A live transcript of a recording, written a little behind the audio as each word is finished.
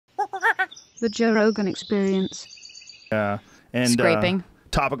The Joe Rogan Experience. Yeah, and Scraping.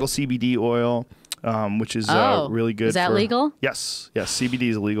 Topical CBD oil, which is really good. Is that legal? Yes, CBD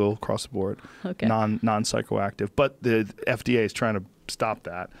is illegal across the board. Okay. Non-psychoactive, but the FDA is trying to stop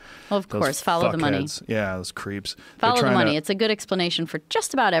that. Well, of course, follow the money. Yeah, those creeps. Follow the money. It's a good explanation for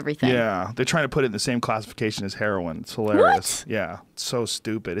just about everything. Yeah, they're trying to put it in the same classification as heroin. It's hilarious. What? Yeah, it's so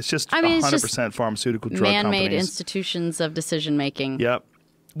stupid. It's just 100% pharmaceutical drug companies. Man-made institutions of decision-making. Yep.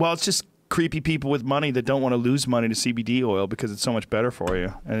 Well, it's just creepy people with money that don't want to lose money to CBD oil because it's so much better for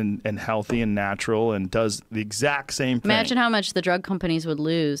you and healthy and natural and does the exact same thing. Imagine how much the drug companies would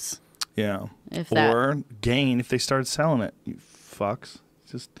lose. Yeah. Or gain if they started selling it. You fucks.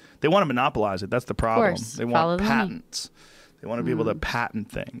 They want to monopolize it. That's the problem. They want patents. They want to be able to patent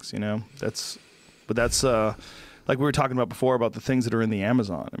things, you know? That's like we were talking about before about the things that are in the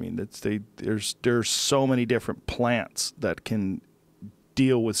Amazon. I mean, there's so many different plants that can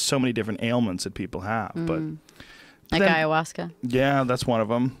deal with so many different ailments that people have. But like ayahuasca? Yeah, that's one of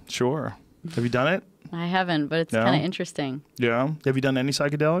them. Sure. Have you done it? I haven't, but it's kind of interesting. Yeah. Have you done any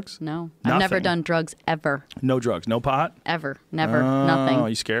psychedelics? No. I've never done drugs ever. No drugs? No pot? Ever. Never. Nothing. Are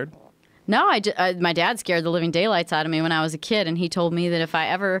you scared? No, my dad scared the living daylights out of me when I was a kid, and he told me that if I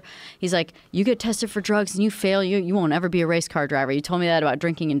ever, he's like, you get tested for drugs and you fail, you won't ever be a race car driver. He told me that about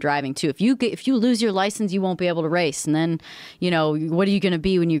drinking and driving too. If you lose your license, you won't be able to race, and then, you know, what are you going to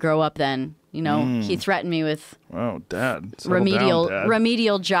be when you grow up then? You know, he threatened me with Dad.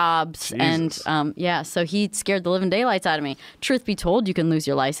 remedial jobs. Jesus. And so he scared the living daylights out of me. Truth be told, you can lose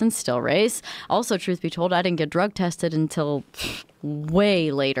your license, still race. Also, truth be told, I didn't get drug tested until way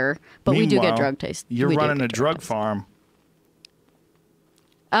later. But we do get drug tests. You're running a drug farm.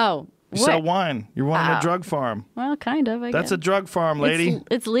 Oh. You sell wine. You're running a drug farm. Well, kind of, I guess. That's a drug farm, lady.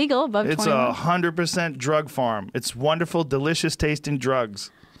 It's legal above 21. It's 100% drug farm. It's wonderful, delicious tasting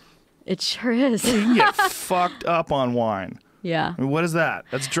drugs. It sure is. You can get fucked up on wine. Yeah. I mean, what is that?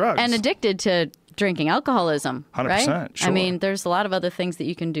 That's drugs. And addicted to drinking alcoholism. 100%. Right? Sure. I mean, there's a lot of other things that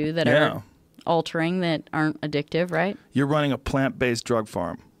you can do that are altering that aren't addictive, right? You're running a plant-based drug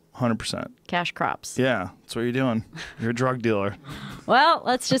farm. 100%. Cash crops. Yeah, that's what you're doing. You're a drug dealer. Well,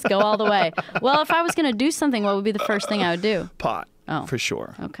 let's just go all the way. Well, if I was going to do something, what would be the first thing I would do? Pot. Oh. For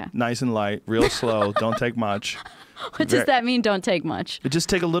sure. Okay. Nice and light, real slow, don't take much. What does that mean, don't take much? Just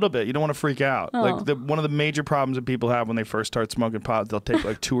take a little bit. You don't want to freak out. Oh. Like one of the major problems that people have when they first start smoking pot, they'll take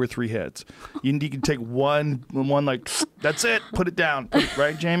like 2 or 3 hits. You can take one like, that's it, put it down.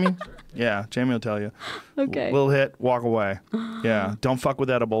 Right, Jamie? Yeah, Jamie will tell you. Okay. Little hit, walk away. Yeah, don't fuck with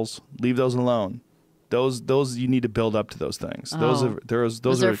edibles. Leave those alone. Those you need to build up to those things. Those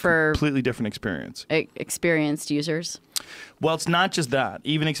are for a completely different experience. Experienced users. Well, it's not just that.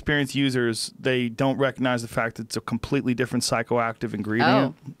 Even experienced users, they don't recognize the fact that it's a completely different psychoactive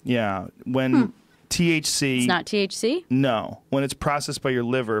ingredient. Oh. Yeah, when THC. It's not THC? No. When it's processed by your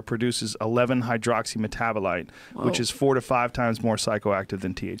liver, it produces 11-hydroxymetabolite, which is 4 to 5 times more psychoactive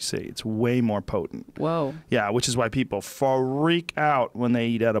than THC. It's way more potent. Whoa. Yeah, which is why people freak out when they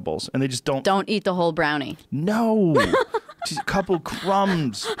eat edibles, and they just don't. Don't eat the whole brownie. No. Just a couple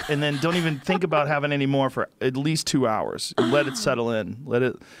crumbs, and then don't even think about having any more for at least 2 hours. Let it settle in. Let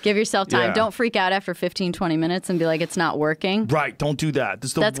it. Give yourself time. Yeah. Don't freak out after 15, 20 minutes and be like, it's not working. Right. Don't do that.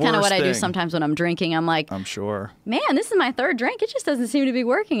 That's kind of what I do sometimes when I'm drinking. I'm like, I'm sure. Man, this is my 3rd drink. It just doesn't seem to be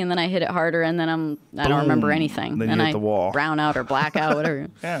working. And then I hit it harder, and then I don't remember anything. Then and you hit I the wall. Brown out or black out, whatever.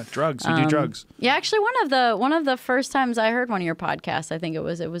 Yeah, drugs. You do drugs. Yeah, actually, one of the first times I heard one of your podcasts, I think it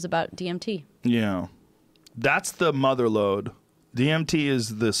was about DMT. Yeah, that's the mother load. DMT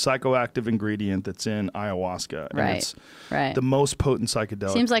is the psychoactive ingredient that's in ayahuasca. And it's the most potent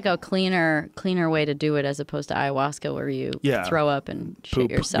psychedelic. Seems like a cleaner way to do it as opposed to ayahuasca where you throw up and shit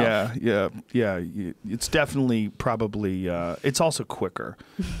yourself. Yeah. It's definitely probably, it's also quicker.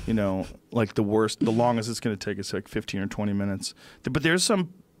 You know, like the longest it's going to take is like 15 or 20 minutes. But there's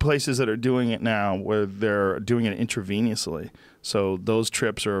some places that are doing it now where they're doing it intravenously. So those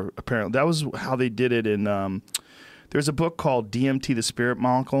trips are apparently, that was how they did it in, there's a book called DMT, the Spirit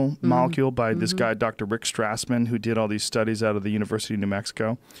Molecule by this guy, Dr. Rick Strassman, who did all these studies out of the University of New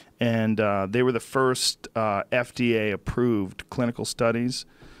Mexico. And they were the first FDA-approved clinical studies.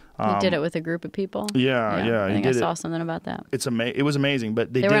 He did it with a group of people? Yeah. I think I saw something about that. It was amazing.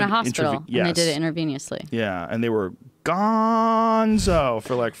 But they were in a hospital, and they did it intravenously. Yeah, and they were gonzo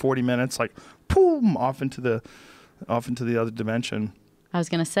for like 40 minutes, like, boom, off into the other dimension. I was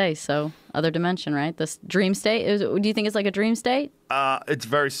going to say, so other dimension, right? This dream state. Do you think it's like a dream state? It's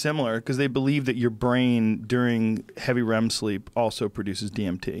very similar because they believe that your brain during heavy REM sleep also produces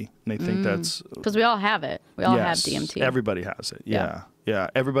DMT. And they think that's... Because we all have it. We all have Yes, DMT. everybody has it. Yeah.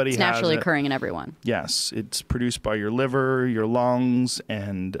 Everybody It's has naturally it. occurring in everyone. Yes, it's produced by your liver, your lungs,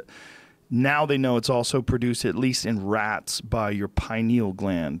 and now they know it's also produced, at least in rats, by your pineal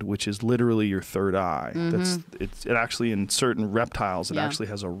gland, which is literally your third eye. It actually, in certain reptiles, it actually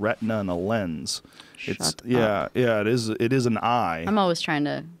has a retina and a lens. Shut up. It is an eye. I'm always trying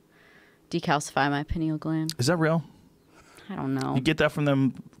to decalcify my pineal gland. Is that real? I don't know. You get that from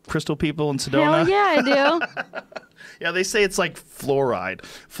them crystal people in Sedona? Hell yeah, I do. Yeah, they say it's like fluoride.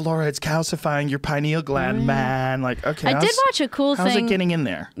 Fluoride's calcifying your pineal gland, man. Like, okay. I did watch a cool how's thing. it getting in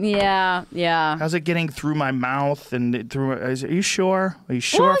there? Yeah. How's it getting through my mouth and through? Are you sure? Are you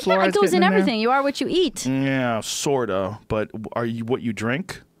sure Well, yeah, fluoride's it goes getting in there? everything. You are what you eat. Yeah, sorta. But are you what you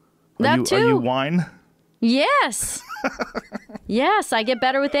drink? That Are too. you wine? Yes. Yes, I get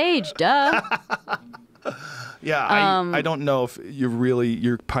better with age. Duh. Yeah, I don't know if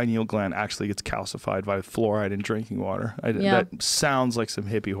your pineal gland actually gets calcified by fluoride in drinking water. That sounds like some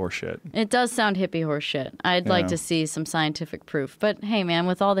hippie horse shit. It does sound hippie horse shit. I'd like to see some scientific proof. But hey, man,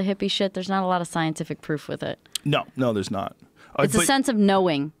 with all the hippie shit, there's not a lot of scientific proof with it. No, there's not. It's a sense of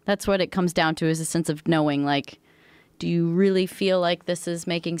knowing. That's what it comes down to, is a sense of knowing. Like, do you really feel like this is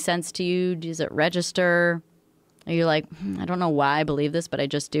making sense to you? Does it register? Are you like, I don't know why I believe this, but I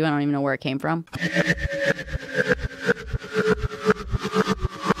just do. I don't even know where it came from.